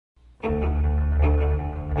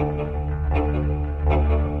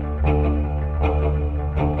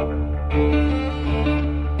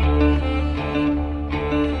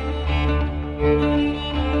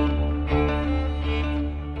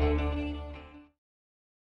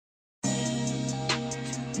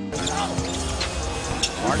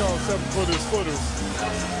Mark. Call 7-footers footers.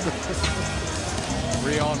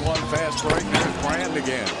 3-on-1 fast break. There's Brand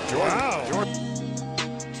again. Wow.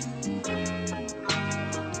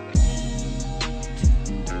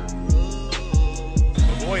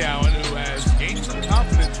 Boy Allen, who has gained some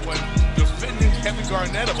confidence when defending Kevin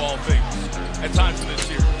Garnett of all things at times in this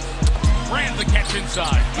series. Brand the catch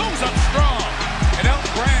inside, goes up strong, and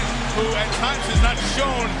Elton Brand, who at times has not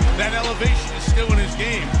shown that elevation is still in his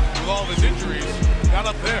game with all of his injuries, got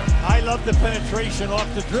up there. I love the penetration off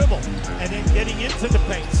the dribble and then getting into the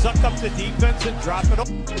paint, suck up the defense and drop it up.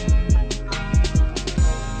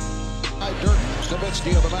 Dirk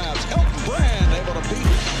Nowitzki of the Mavs. Elton Brand able to beat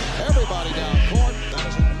everybody down court.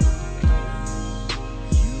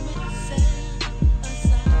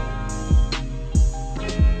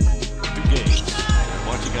 Two games.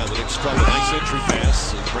 Watching out the next trouble. Nice entry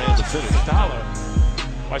pass. And Brand to finish. Dollar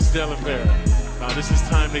by Stellenberg. Now this is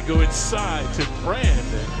time to go inside to Brand.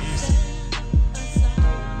 And he's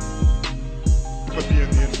Could be in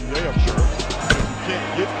the NBA, I'm sure. If you can't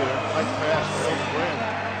get there, nice pass for Elton Brand.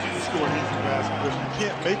 You score an easy basket, but if you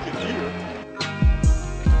can't make it here.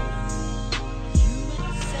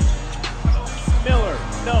 Miller,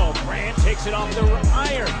 no, Brand takes it off the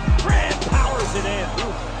iron. Brand powers it in.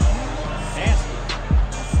 Ooh, nasty.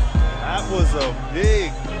 That was a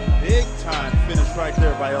big time finish right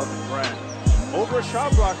there by Elton Brand. Over a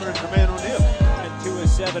shot blocker and Jermaine O'Neal. And 2 of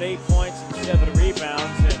 7, 8 points and 7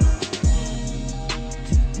 rebounds. And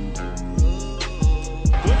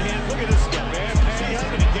Good hand, look at this guy. Man, he's in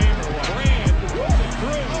the game or what? Brand rolling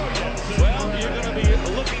through. Well, you're going to be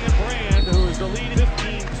looking at Brand, who is the lead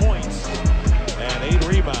 15 points and 8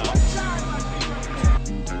 rebounds.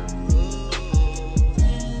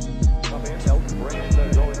 Elton Brand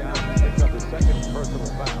going out and picks up his second personal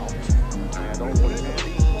foul. And Olden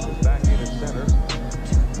Handy is back in at center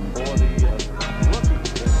for the rookie.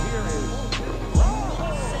 And here is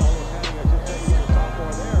Olden Handy, I just say he's a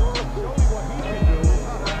sophomore there, showing what he can do.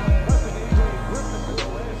 Pressing Adrian Griffin to go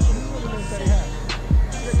in. The minutes that he has.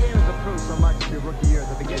 Your game has improved so much your rookie year. At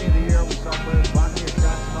the beginning of the year, we saw players blocking your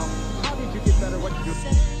shots and all. How did you get better? What did you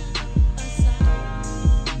do?